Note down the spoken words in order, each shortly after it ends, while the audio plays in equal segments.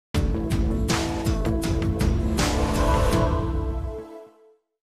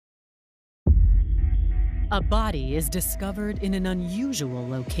A body is discovered in an unusual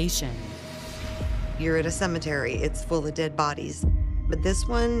location. You're at a cemetery. It's full of dead bodies. But this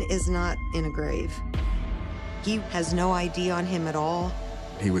one is not in a grave. He has no ID on him at all.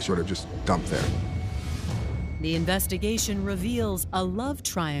 He was sort of just dumped there. The investigation reveals a love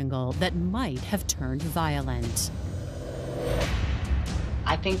triangle that might have turned violent.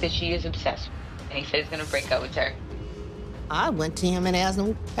 I think that she is obsessed, and he said he's going to break up with her. I went to him and asked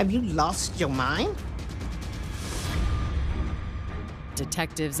him, have you lost your mind?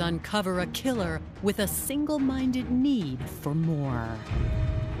 Detectives uncover a killer with a single-minded need for more.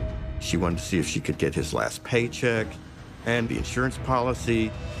 She wanted to see if she could get his last paycheck and the insurance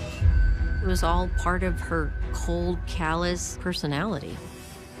policy. It was all part of her cold, callous personality.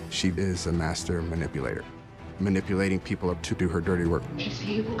 She is a master manipulator, manipulating people to do her dirty work. He's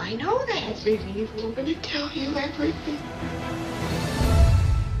evil. I know that. He's evil. I'm going to tell you everything.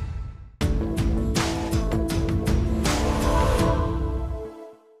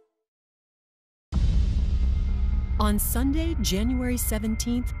 On Sunday, January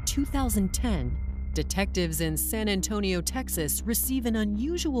 17, 2010, detectives in San Antonio, Texas, receive an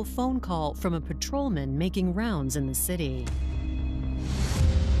unusual phone call from a patrolman making rounds in the city.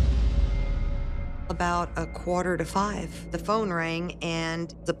 About 4:45, the phone rang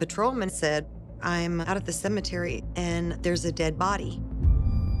and the patrolman said, I'm out at the cemetery and there's a dead body.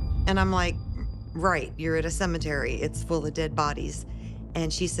 And I'm like, right, you're at a cemetery. It's full of dead bodies.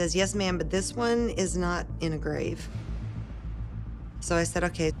 And she says, yes, ma'am, but this one is not in a grave. So I said,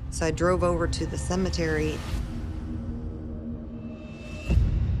 okay. So I drove over to the cemetery.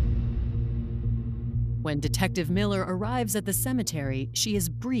 When Detective Miller arrives at the cemetery, she is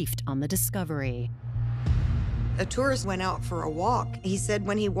briefed on the discovery. A tourist went out for a walk. He said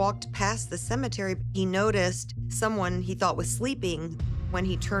when he walked past the cemetery, he noticed someone he thought was sleeping. When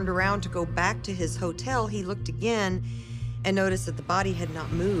he turned around to go back to his hotel, he looked again and noticed that the body had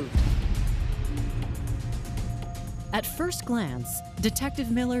not moved. At first glance,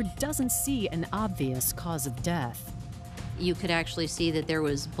 Detective Miller doesn't see an obvious cause of death. You could actually see that there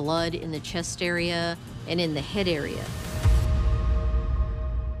was blood in the chest area and in the head area.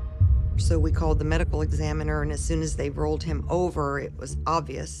 So we called the medical examiner, and as soon as they rolled him over, it was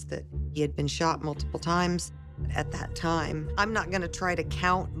obvious that he had been shot multiple times. At that time, I'm not going to try to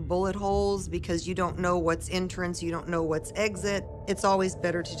count bullet holes because you don't know what's entrance, you don't know what's exit. It's always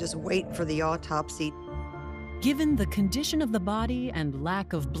better to just wait for the autopsy. Given the condition of the body and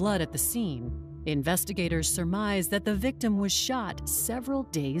lack of blood at the scene, investigators surmise that the victim was shot several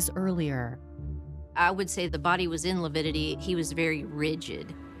days earlier. I would say the body was in lividity. He was very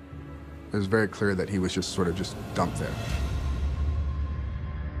rigid. It was very clear that he was just sort of just dumped there.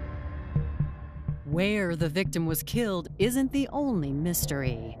 Where the victim was killed isn't the only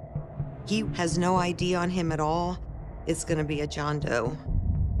mystery. He has no ID on him at all. It's going to be a John Doe.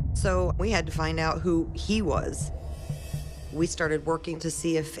 So we had to find out who he was. We started working to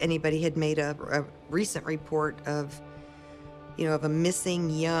see if anybody had made a recent report of, of a missing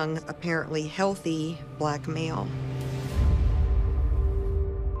young, apparently healthy black male.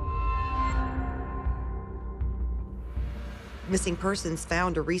 Missing Persons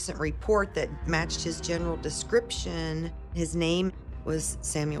found a recent report that matched his general description. His name was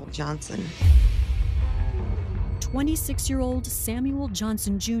Samuel Johnson. 26-year-old Samuel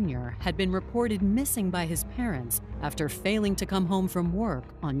Johnson Jr. had been reported missing by his parents after failing to come home from work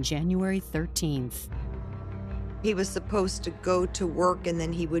on January 13th. He was supposed to go to work and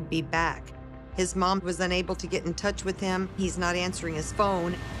then he would be back. His mom was unable to get in touch with him. He's not answering his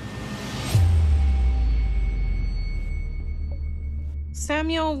phone.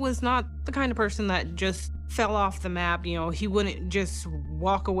 Samuel was not the kind of person that just fell off the map. He wouldn't just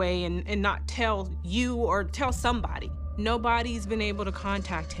walk away and not tell you or tell somebody. Nobody's been able to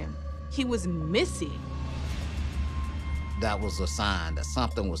contact him. He was missing. That was a sign that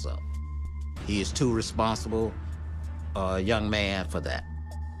something was up. He is too responsible a young man for that.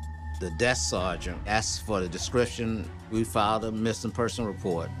 The desk sergeant asked for the description. We filed a missing person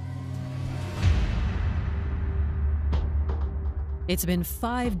report. It's been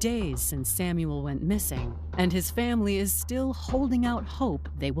 5 days since Samuel went missing, and his family is still holding out hope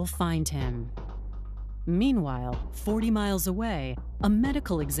they will find him. Meanwhile, 40 miles away, a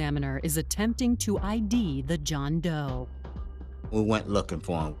medical examiner is attempting to ID the John Doe. We went looking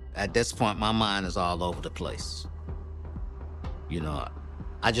for him. At this point, my mind is all over the place.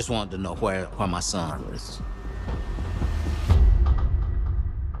 I just wanted to know where my son is.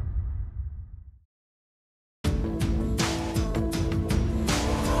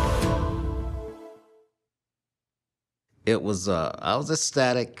 It was, I was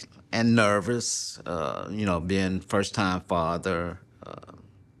ecstatic and nervous, being first-time father.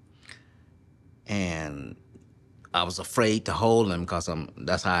 And I was afraid to hold him because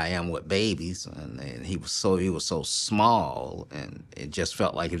that's how I am with babies. And he was so small, and it just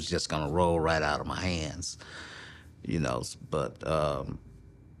felt like he was just going to roll right out of my hands, But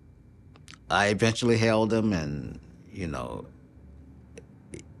I eventually held him, and,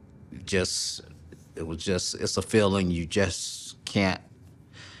 it's a feeling you can't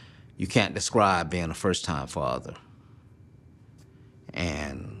describe being a first-time father.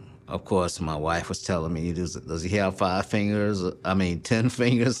 And of course, my wife was telling me, does he have 5 fingers? 10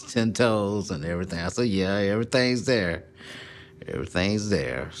 fingers, 10 toes, and everything. I said, yeah, everything's there. Everything's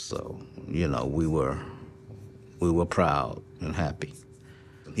there. So, we were proud and happy.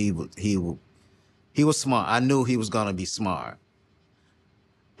 He was smart. I knew he was going to be smart.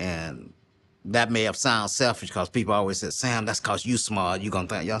 And that may have sounded selfish because people always said, Sam, that's because you smart. You're going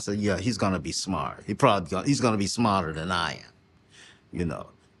to think. Y'all said, yeah, he's going to be smart. He's going to be smarter than I am,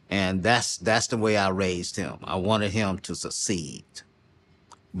 And that's the way I raised him. I wanted him to succeed.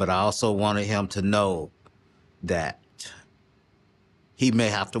 But I also wanted him to know that he may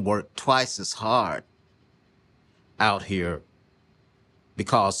have to work twice as hard out here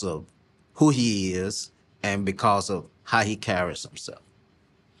because of who he is and because of how he carries himself.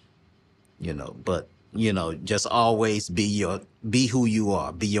 But, just always be who you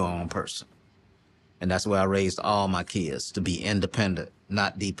are, be your own person. And that's where I raised all my kids, to be independent,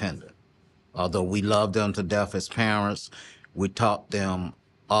 not dependent. Although we loved them to death as parents, we taught them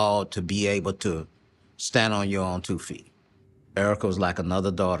all to be able to stand on your own 2 feet. Erica was like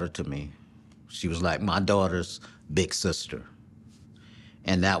another daughter to me. She was like my daughter's big sister.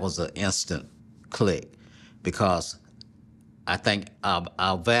 And that was an instant click, because I think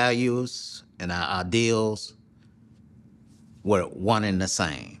our values and our ideals were one and the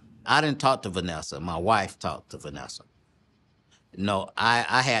same. I didn't talk to Vanessa. My wife talked to Vanessa. No,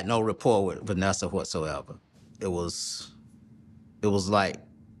 I had no rapport with Vanessa whatsoever. It was like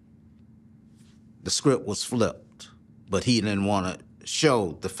the script was flipped, but he didn't want to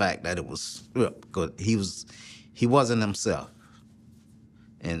show the fact that it was flipped because he wasn't himself.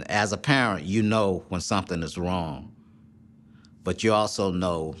 And as a parent, you know when something is wrong, but you also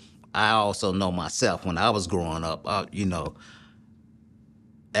know, I also know myself when I was growing up,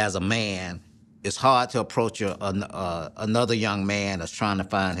 as a man, it's hard to approach another young man that's trying to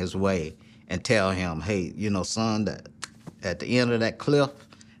find his way and tell him, hey, son, that at the end of that cliff,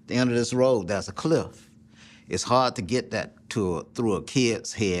 the end of this road, there's a cliff. It's hard to get that through a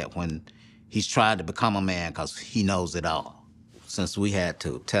kid's head when he's trying to become a man because he knows it all. Since we had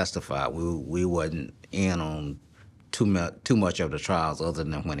to testify, we wasn't in on too much of the trials other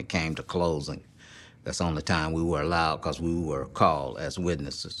than when it came to closing. That's the only time we were allowed because we were called as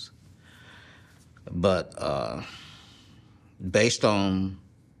witnesses. But based on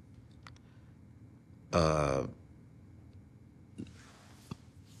our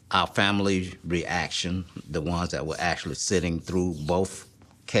family reaction, the ones that were actually sitting through both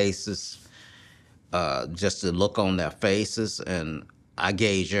cases, just the look on their faces, and I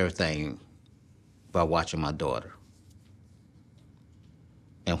gauge everything by watching my daughter.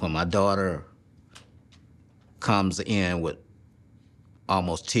 And when my daughter comes in with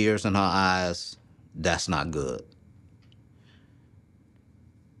almost tears in her eyes, that's not good.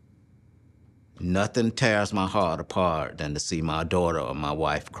 Nothing tears my heart apart than to see my daughter or my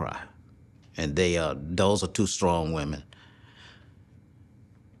wife cry. And those are 2 strong women.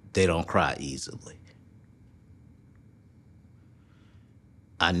 They don't cry easily.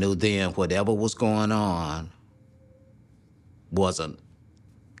 I knew then whatever was going on wasn't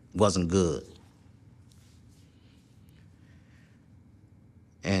good.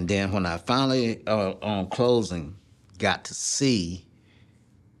 And then when I finally, on closing, got to see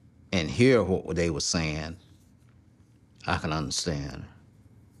and hear what they were saying, I can understand.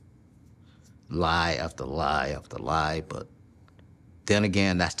 Lie after lie after lie, but then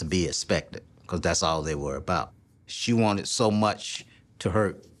again, that's to be expected, because that's all they were about. She wanted so much to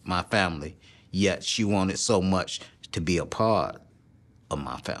hurt my family, yet she wanted so much to be a part of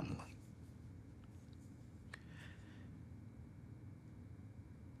my family.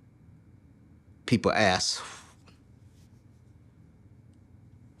 People ask,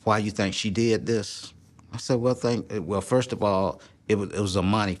 why you think she did this? I said, well, first of all, it was a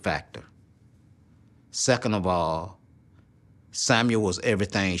money factor. Second of all, Samuel was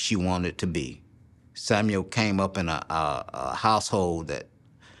everything she wanted to be. Samuel came up in a household that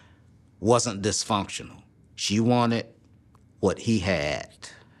wasn't dysfunctional. She wanted what he had,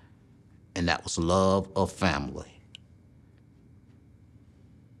 and that was love of family.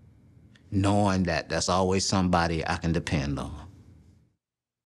 knowing that there's always somebody I can depend on.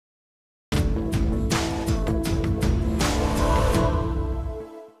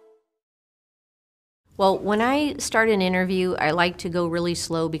 Well, when I start an interview, I like to go really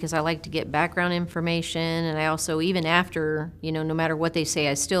slow because I like to get background information, and I also, even after, no matter what they say,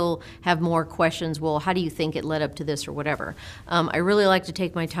 I still have more questions. Well, how do you think it led up to this or whatever? I really like to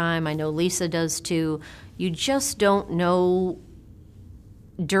take my time. I know Lisa does too. You just don't know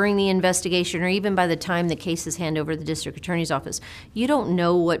during the investigation, or even by the time the case is handed over to the district attorney's office, you don't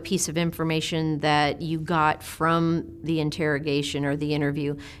know what piece of information that you got from the interrogation or the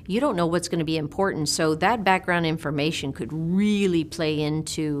interview. You don't know what's going to be important. So that background information could really play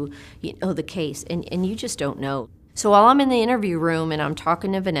into, the case, and you just don't know. So while I'm in the interview room and I'm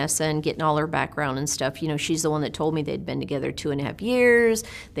talking to Vanessa and getting all her background and stuff, she's the one that told me they'd been together 2.5 years.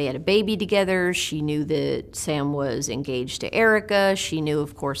 They had a baby together. She knew that Sam was engaged to Erica. She knew,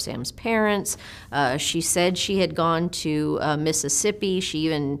 of course, Sam's parents. She said she had gone to Mississippi.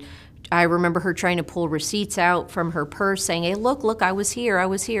 I remember her trying to pull receipts out from her purse saying, hey, look, I was here,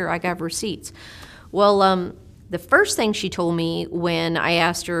 I got receipts. Well, the first thing she told me when I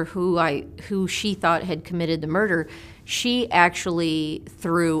asked her who she thought had committed the murder, she actually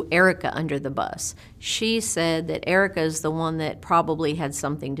threw Erica under the bus. She said that Erica is the one that probably had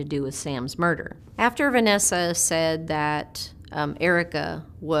something to do with Sam's murder. After Vanessa said that Erica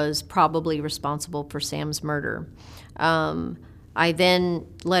was probably responsible for Sam's murder, I then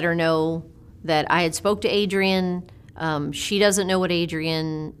let her know that I had spoke to Adrian. She doesn't know what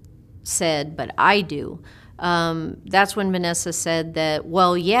Adrian said, but I do. That's when Vanessa said that,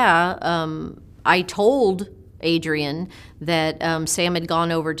 well, yeah, I told Adrian that Sam had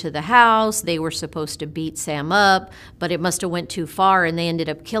gone over to the house. They were supposed to beat Sam up, but it must have went too far and they ended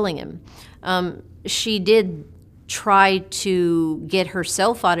up killing him. She did try to get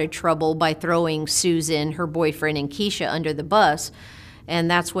herself out of trouble by throwing Susan, her boyfriend, and Keisha under the bus. And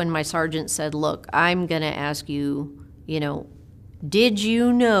that's when my sergeant said, look, I'm going to ask you, did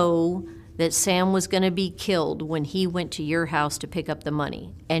you know that Sam was going to be killed when he went to your house to pick up the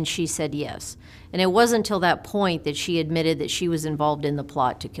money? And she said yes. And it wasn't until that point that she admitted that she was involved in the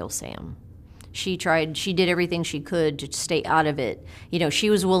plot to kill Sam. She did everything she could to stay out of it. She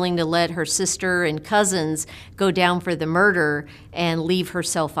was willing to let her sister and cousins go down for the murder and leave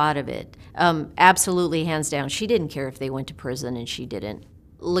herself out of it. Absolutely, hands down. She didn't care if they went to prison, and she didn't.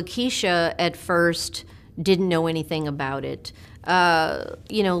 Lakeisha, at first, didn't know anything about it.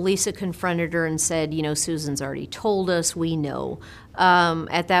 Lisa confronted her and said, Susan's already told us, we know.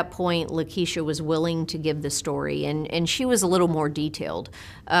 At that point, Lakeisha was willing to give the story, and she was a little more detailed.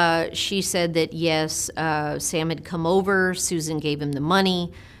 She said that, yes, Sam had come over, Susan gave him the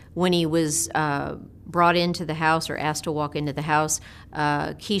money. When he was brought into the house or asked to walk into the house,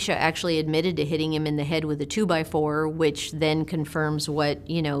 Keisha actually admitted to hitting him in the head with a 2x4, which then confirms what,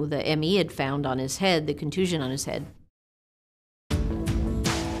 the ME had found on his head, the contusion on his head.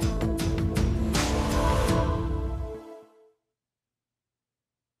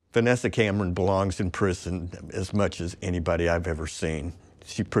 Vanessa Cameron belongs in prison as much as anybody I've ever seen.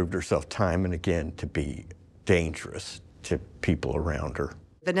 She proved herself time and again to be dangerous to people around her.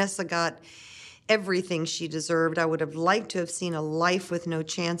 Vanessa got everything she deserved. I would have liked to have seen a life with no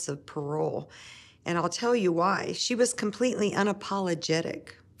chance of parole. And I'll tell you why. She was completely unapologetic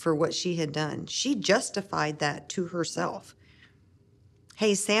for what she had done. She justified that to herself.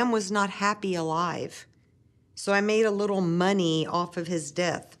 Hey, Sam was not happy alive, so I made a little money off of his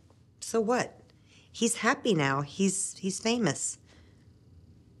death. So what? He's happy now. He's famous.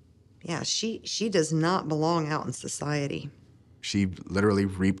 Yeah, she does not belong out in society. She literally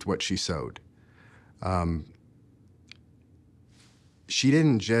reaped what she sowed. She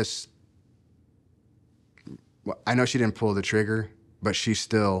didn't just, I know she didn't pull the trigger, but she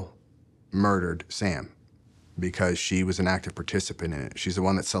still murdered Sam because she was an active participant in it. She's the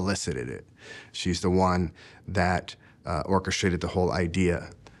one that solicited it. She's the one that orchestrated the whole idea.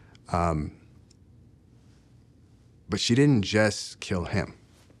 But she didn't just kill him.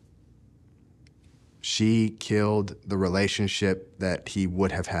 She killed the relationship that he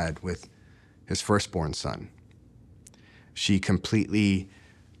would have had with his firstborn son. She completely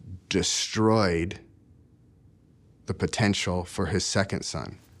destroyed the potential for his second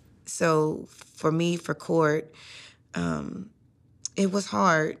son. So for me, for court, it was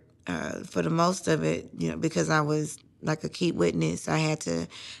hard for the most of it, because I was like a key witness. I had to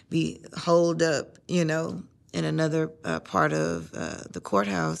be holed up, in another part of the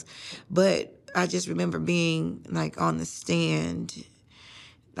courthouse. But I just remember being like on the stand,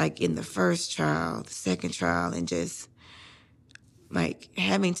 like in the first trial, the second trial, and just like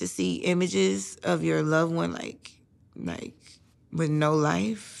having to see images of your loved one, like with no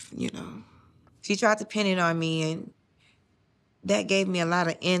life, you know. She tried to pin it on me, and that gave me a lot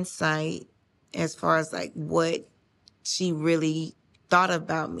of insight as far as like what she really thought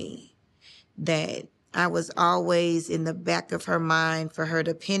about me, that I was always in the back of her mind for her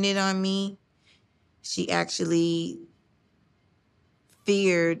to pin it on me. She actually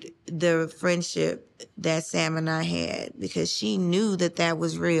feared the friendship that Sam and I had because she knew that that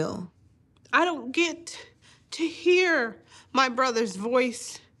was real. I don't get to hear my brother's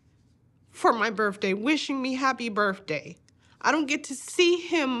voice for my birthday, wishing me happy birthday. I don't get to see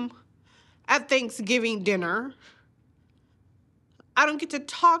him at Thanksgiving dinner. I don't get to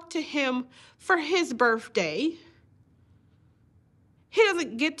talk to him for his birthday. He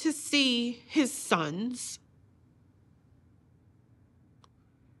doesn't get to see his sons.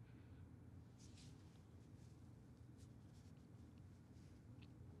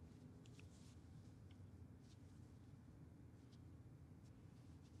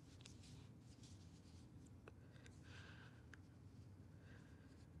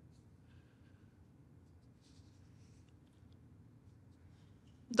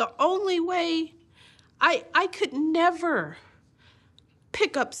 The only way, I could never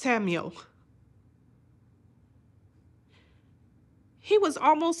pick up Samuel. He was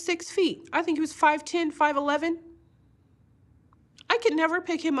almost 6 feet. I think he was 5'10", 5'11". I could never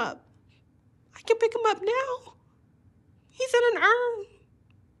pick him up. I can pick him up now. He's in an urn.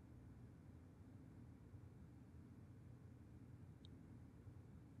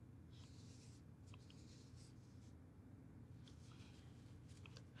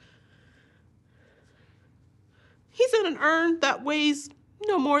 He's in an urn that weighs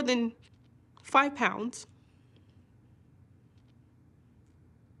no more than 5 pounds.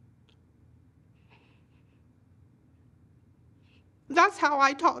 That's how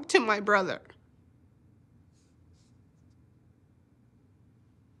I talk to my brother.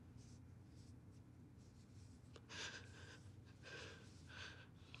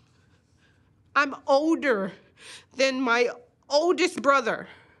 I'm older than my oldest brother.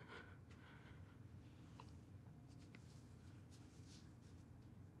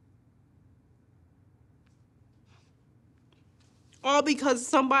 All because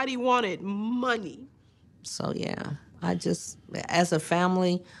somebody wanted money. So yeah, as a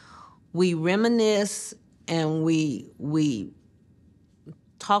family, we reminisce and we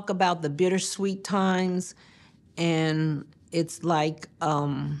talk about the bittersweet times, and it's like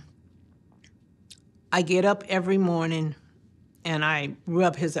I get up every morning and I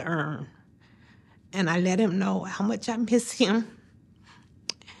rub his urn and I let him know how much I miss him.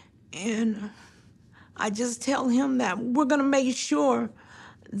 And I just tell him that we're gonna make sure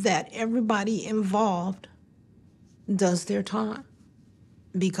that everybody involved does their time,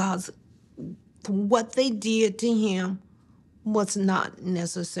 because what they did to him was not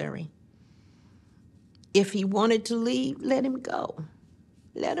necessary. If he wanted to leave, let him go.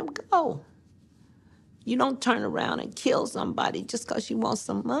 Let him go. You don't turn around and kill somebody just because you want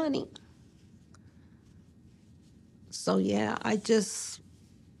some money. So yeah, I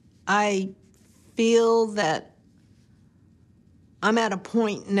feel that I'm at a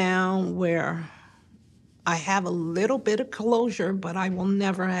point now where I have a little bit of closure, but I will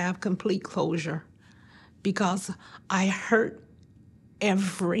never have complete closure because I hurt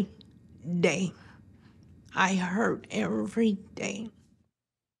every day. I hurt every day.